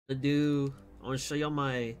I want to show y'all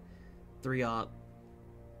my 3-op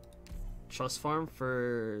trust farm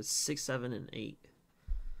for 6, 7, and 8.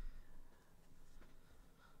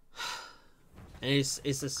 And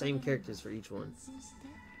it's the same characters for each one.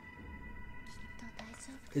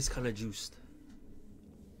 It's kind of juiced.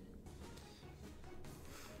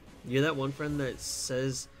 You're that one friend that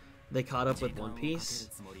says they caught up with One Piece?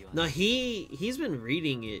 No, he's been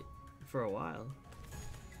reading it for a while.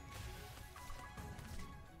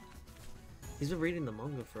 He's been reading the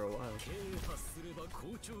manga for a while.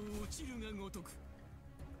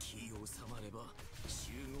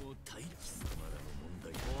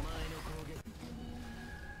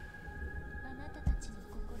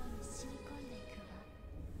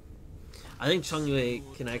 I think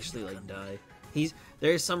chongyue can actually like die.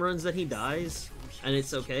 There are some runs that he dies and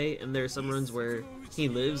it's okay, and there are some runs where he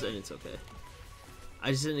lives and it's okay.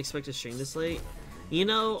 I just didn't expect to stream this late. You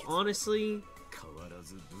know, honestly,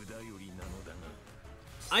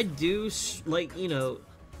 I do like, you know,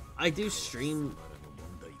 I do stream.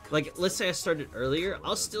 Like, let's say I started earlier,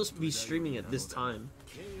 I'll still be streaming at this time.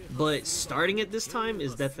 But starting at this time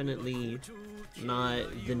is definitely not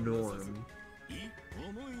the norm.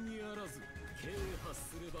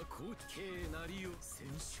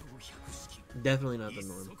 Definitely not the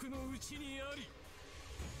norm.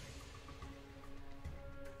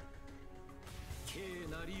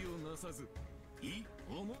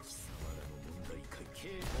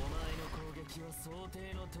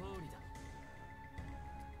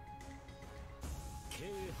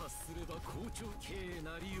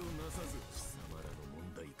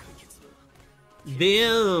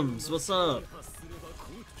 Bims, what's up?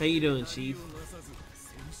 How you doing, Chief?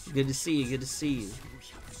 Good to see you, good to see you.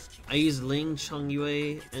 I use Ling,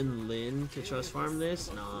 chongyue, and Lin to trust farm this.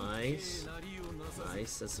 Nice.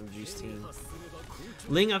 Nice, that's some juice team.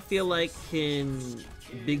 Ling, I feel like, can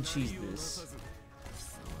big cheese this.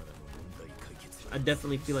 I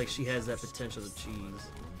definitely feel like she has that potential to cheese.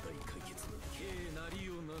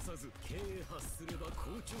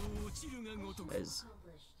 As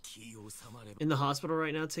in the hospital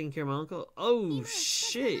right now taking care of my uncle. Oh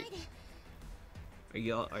shit. Are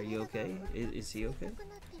you okay? Is he okay?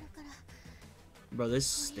 Bro, this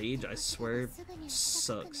stage, I swear,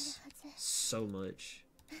 sucks so much.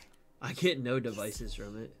 I get no devices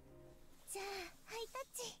from it.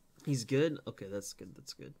 He's good? Okay, that's good,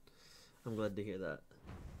 that's good. I'm glad to hear that.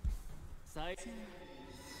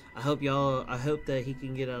 I hope that he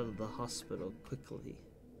can get out of the hospital quickly.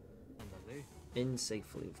 And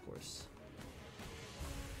safely, of course.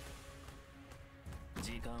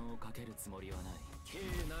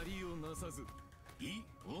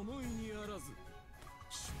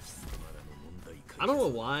 I don't know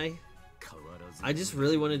why. I just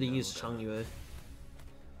really wanted to use chongyue.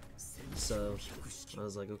 So I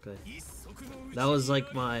was like, okay. That was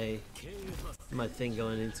like my thing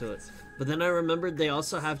going into it. But then I remembered they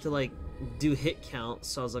also have to like do hit count,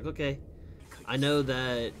 so I was like, okay. I know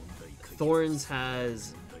that Thorns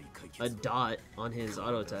has a dot on his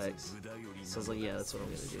auto attacks. So I was like, yeah, that's what I'm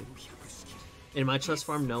gonna do. In my trust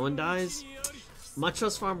farm, no one dies. My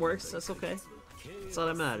trust farm works, that's okay. That's all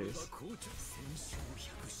that matters.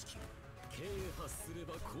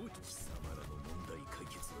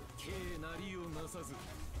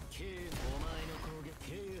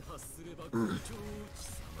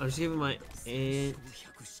 I'm just giving my aunt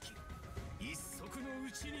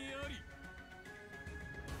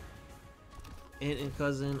and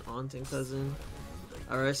cousin, aunt and cousin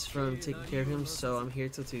a rest from taking care of him, so I'm here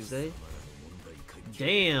till Tuesday.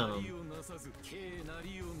 Damn.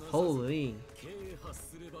 Holy.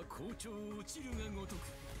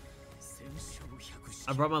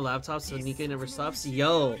 I brought my laptop so Nika never stops.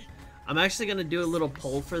 Yo, I'm actually gonna do a little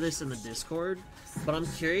poll for this in the Discord, but I'm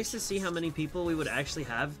curious to see how many people we would actually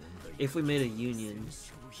have if we made a union.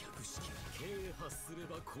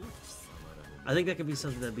 I think that could be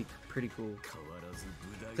something that'd be pretty cool.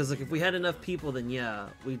 Because like, if we had enough people, then yeah,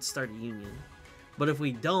 we'd start a union. But if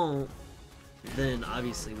we don't, then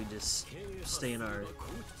obviously we just stay in our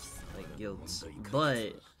like guilds.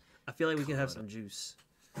 But I feel like we could have some juice.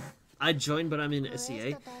 I joined, but I'm in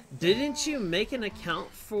SEA. Didn't you make an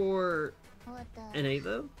account for NA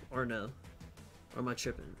though, or no? Or am I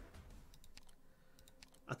tripping?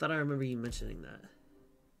 I thought I remember you mentioning that.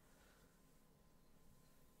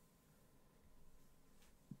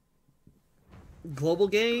 Global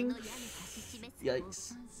Gang?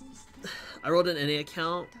 Yikes. I rolled an NA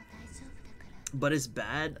account, but it's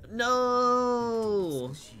bad.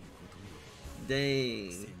 No!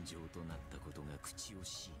 Dang.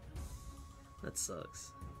 That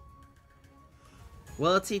sucks.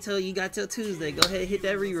 Well, Tito, you got till Tuesday. Go ahead and hit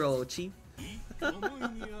that reroll, Chief.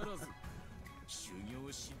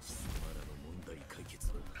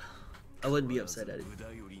 I wouldn't be upset at it.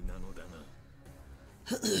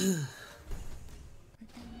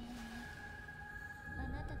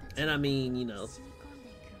 And I mean, you know,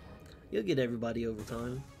 you'll get everybody over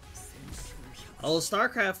time. Oh,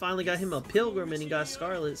 StarCraft finally got him a Pilgrim and he got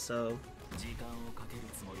Scarlet, so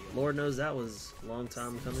Lord knows that was a long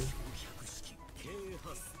time coming.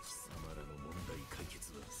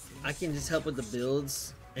 I can just help with the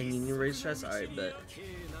builds and Union race strats. Alright, bet.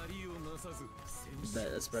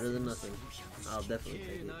 Bet, that's better than nothing. I'll definitely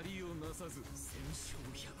take it.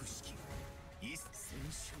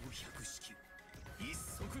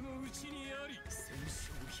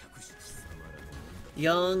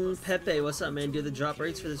 Young Pepe, what's up, man? Do the drop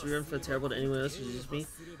rates for this rerun feel terrible to anyone else or just me?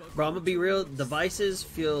 Bro, I'm gonna be real. Devices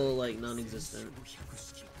feel like non-existent.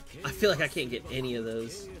 I feel like I can't get any of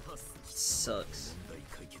those. It sucks.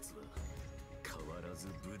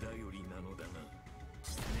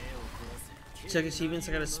 Check achievements.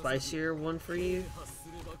 I got a spicier one for you.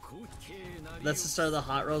 That's the start of the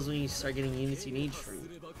hot rolls when you start getting units you need fruit.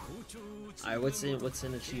 Alright, what's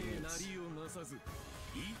in achievements?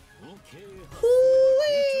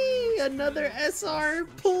 Whoo-wee! Another SR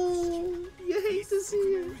pull! You hate to see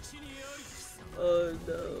it. Oh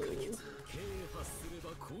no.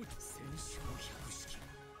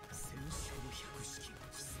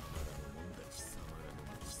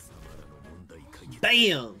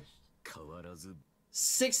 Bam!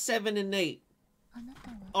 6, 7, and 8.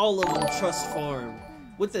 All of them trust farm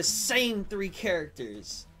with the same 3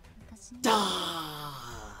 characters. Duh!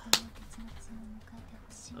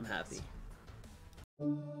 I'm happy.